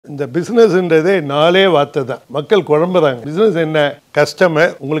இந்த பிசினஸ்ன்றதே நாலே வார்த்தை தான். மக்கள் குழம்புறாங்க. பிசினஸ் என்ன?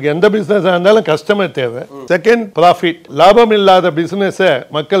 கஸ்டமர். உங்களுக்கு எந்த பிசினஸ் இருந்தாலும் கஸ்டமர் தேவை. Second, profit. லாபம் இல்லாத பிசினஸ்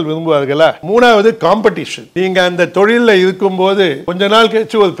மக்கள் விரும்புவார்களா? மூணாவது, காம்படிஷன். நீங்க அந்த தொழில இருக்கும்போது கொஞ்ச நாள்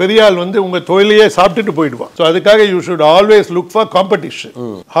கழிச்சு ஒரு பெரிய ஆள் வந்து உங்க தொழிலையே சாப்பிட்டுட்டு போயிடுவான். சோ அதுக்காக you should always look for competition.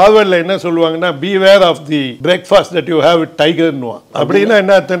 ஹார்வர்ட்ல என்ன சொல்லுவாங்கன்னா, beware of the breakfast that you have with டைகர்னுவான். அப்படின்னா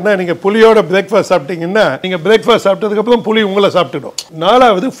என்ன அர்த்தம்னா, நீங்க புலியோட பிரேக்ஃபாஸ்ட் சாப்பிட்டீங்கன்னா நீங்க பிரேக்ஃபாஸ்ட் சாப்பிட்டதுக்கு அப்புறம் புலி உங்களை சாப்பிட்டுடும்.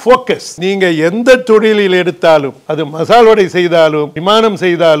 நாலாவது, ஃபோக்கஸ். நீங்க எந்த தொழிலில் எடுத்தாலும், அது மசால் வடை செய்தாலும் விமானம்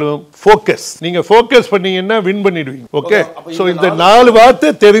செய்தாலும், ஃபோக்கஸ். நீங்க ஃபோக்கஸ் பண்ணீங்கன்னா வின் பண்ணிடுவீங்க. ஓகே, சோ இந்த 4 வார்த்தை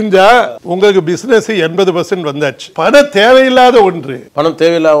தெரிஞ்சா உங்களுக்கு பிசினஸ் 80% வந்தாச்சு. பணம் தேவையில்லாத ஒன்று. பணம்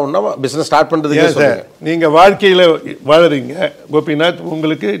தேவையில்லாத ஒண்ணா பிசினஸ் ஸ்டார்ட் பண்றதுக்கு சொல்லுங்க. நீங்க வாழ்க்கையில வாழறீங்க கோபிநாத்.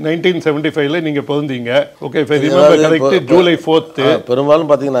 உங்களுக்கு 1975ல நீங்க பிறந்தீங்க. Okay, correct. ஜூலை 4th.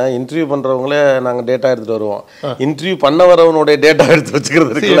 பெரும்பாலும் பாத்தீங்கன்னா இன்டர்வியூ பண்றவங்களே நாங்க டேட்டா எடுத்துட்டு வருவோம். இன்டர்வியூ பண்ண வரவனுடைய டேட்டா எடுத்து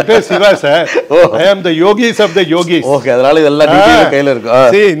வச்சுக்கிறது இருக்குல்ல. Siva sir, I am the yogis of the yogis. Okay, அதனால இதெல்லாம் டீடைல் கையில இருக்கு.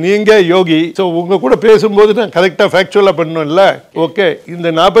 சரி, நீங்க யோகி. சோ உங்க கூட பேசும்போது நான் கரெக்டா ஃபேக்சுவலா பண்ணணும்ல. ஓகே, இந்த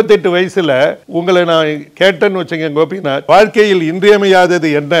 48 வயசுல உங்களை நான் கேட்டேன்னு வச்சுங்க கோபிநாத், வாழ்க்கையில் இன்றியமையாதது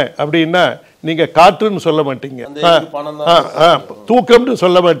என்ன அப்படின்னா, நீங்க காற்றுன்னு சொல்ல மாட்டீங்க, தூக்கம்னு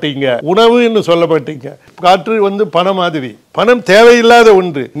சொல்ல மாட்டீங்க, உணவுன்னு சொல்ல மாட்டீங்க. காற்று வந்து பணம் மாதிரி. பணம் தேவையில்லாத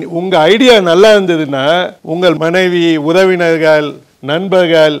ஒன்று. உங்க ஐடியா நல்லா இருந்ததுன்னா உங்கள் மனைவி, உறவினர்கள்,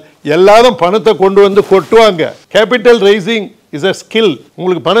 நண்பர்கள் எல்லாரும் பணத்தை கொண்டு வந்து கொட்டுவாங்க. Capital rising is a skill.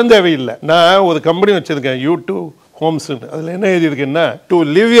 உங்களுக்கு பணம் தேவையில்லை. நான் ஒரு கம்பெனி வச்சிருக்கேன், யூ2 ஹோம்ஸ். அதுல என்ன எழுதி இருக்குன்னா, to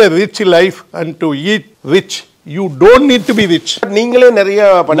live a rich life and to eat rich. You don't need to be rich. நீங்களே நிறைய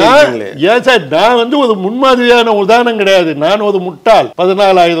பண்ணிருக்கீங்களே. Yes sir, நான் வந்து ஒரு முன்மாதிரியான உதாரணம் கிடையாது. நான் ஒரு முட்டாள்.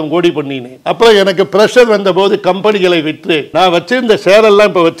 14,000 கோடி பண்ணினேன். அப்புறம் எனக்கு பிரஷர் வந்த போது கம்பெனிகளை விற்று நான் வச்சிருந்த ஷேர்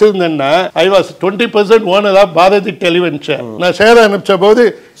எல்லாம் இப்ப வச்சிருந்தேன்னா, I was 20% owner of Bharathi டெலிவென்ச்சர். நான் ஷேர் அனுப்பிச்ச போது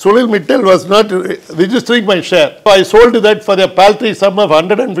Sunil Mittal was not registering my share. So I sold that for a paltry sum of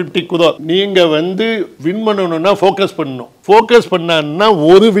 150 crore. நீங்க வந்து வின் பண்ணணும்னா ஃபோக்கஸ் பண்ணணும். ஃபோக்கஸ் பண்ணா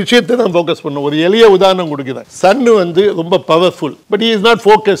ஒரு விஷயத்தை தான் ஃபோக்கஸ் பண்ணணும். ஒரு எளிய உதாரணம் கொடுக்கிறேன். சன் வந்து ரொம்ப powerful, but he is not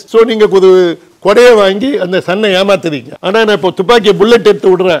focused. So நீங்க ஒரு கொடையை வாங்கி அந்த சன்னை ஏமாத்துறீங்க. ஆனா நான் இப்போ துப்பாக்கியை புல்லட்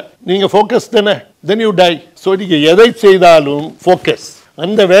எடுத்து விடுறேன், நீங்க ஃபோக்கஸ் தானே, then you die. ஸோ நீங்க எதை செய்தாலும் ஃபோக்கஸ்.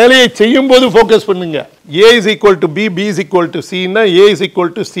 அந்த வேலையை செய்யும் போது ஃபோக்கஸ் பண்ணுங்க. A is equal to B, B is equal to C னா A is equal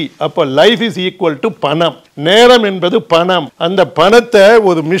to C. அப்போ லைஃப் இஸ் ஈக்குவல் டு பணம். நேரம் என்பது பணம். அந்த பணத்தை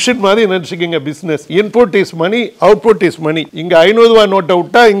ஒரு மிஷின் மாதிரி நினைச்சுக்கங்க. Business input is money, output is மணி. இங்க 500 ரூபாய் நோட்டை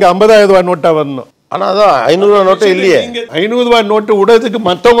விட்டா இங்க 50,000 நோட்டா வரணும். ஆனா அதான் 500 ரூபாய் நோட்டு இல்லையே. 500 ரூபாய் நோட்டு விடுறதுக்கு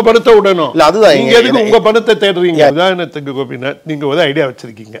மத்தவங்க பணத்தை விடணும். இல்ல அதுதான் நீங்க எதுக்கு உங்க பணத்தை தேடுறீங்க? உதாரணத்துக்கு கோபிநாத், நீங்க ஒரு ஐடியா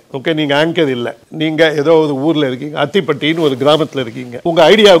வச்சிருக்கீங்க. ஓகே, நீங்க ஆங்கர் இல்ல, நீங்க ஏதோ ஒரு ஊர்ல இருக்கீங்க, அத்திப்பட்டின்னு ஒரு கிராமத்துல இருக்கீங்க. உங்க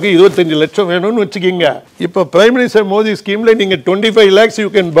ஐடியாவுக்கு 25 லட்சம் வேணும்னு வச்சுக்கீங்க. இப்ப பிரைம் மினிஸ்டர் மோடி ஸ்கீம்ல நீங்க 25 lakhs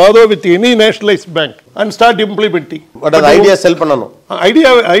you can borrow with any nationalized bank and start implementing. But அந்த ஐடியா செல் பண்ணனும்.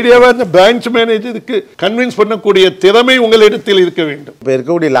 ஐடியாவை அந்த பிரான்ச் மேனேஜருக்கு கன்வின்ஸ் பண்ணக்கூடிய திறமை உங்களிடத்தில் இருக்க வேண்டும். இப்ப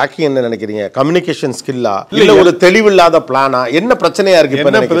இருக்கக்கூடிய லாக்கிங் என்ன நினைக்கிறீங்க? கம்யூனிகேஷன் ஸ்கில்லா இல்ல ஒரு தெளிவில்லாத பிளானா? என்ன பிரச்சனையா இருக்கு?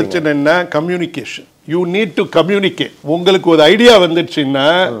 என்ன பிரச்சனைன்னா communication. You need to communicate. உங்களுக்கு ஒரு ஐடியா வந்துச்சுன்னா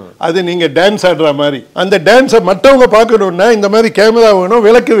அது நீங்க டான்ஸ் ஆடுற மாதிரி. அந்த டான்ஸை மற்றவங்க பார்க்கணும்னா இந்த மாதிரி கேமரா வேணும்,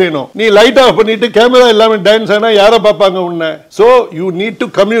 விளக்கு வேணும். நீ லைட் ஆஃப் பண்ணிட்டு கேமரா இல்லாம டான்ஸ் ஆனா யாரை பார்ப்பாங்க உன்னை? So you need to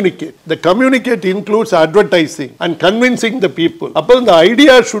communicate. The communicate includes advertising and convincing the people. அப்போ the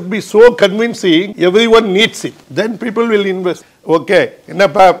idea should be so convincing everyone needs it. Then people will invest. Okay,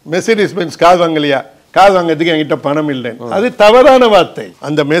 என்னப்பா Mercedes Benz car வாங்கலையா? Car வாங்கிறதுக்கு என்கிட்ட பணம் இல்லை. அது தவறான வார்த்தை.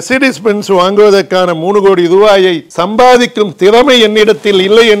 அந்த மெர்சிடிஸ் பென்ஸ் வாங்குவதற்கான 3 கோடி ரூபாயை சம்பாதிக்கும் திறமை என்னிடத்தில்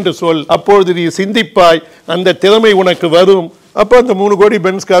இல்லை என்று சொல். அப்பொழுது நீ சிந்திப்பாய், அந்த திறமை உனக்கு வரும். அப்போ அந்த 3 கோடி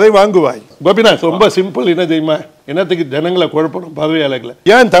பென்ஸ் காரை வாங்குவாய். கோபிநாத், ரொம்ப சிம்பிள். என்ன தெரியுமா? என்னத்துக்கு ஜனங்களை குழப்பணும் பார்வையாளர்களை?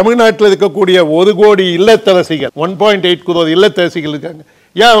 ஏன் தமிழ்நாட்டில் இருக்கக்கூடிய 1 கோடி இல்லத்தரசிகள், 1.8 crore இல்லத்தரசிகள் இருக்காங்க,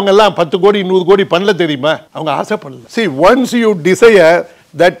 ஏன் அவங்க எல்லாம் 10 கோடி 100 கோடி பண்ணல தெரியுமா? அவங்க ஆசைப்படல. See, once you desire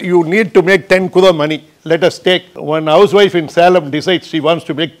that you need to make 10 crore money. Let us take one housewife in Salem decides she wants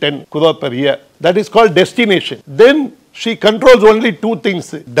to make 10 crore per year. That is called destination. Then she controls only 2 things,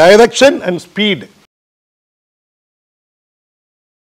 direction and speed.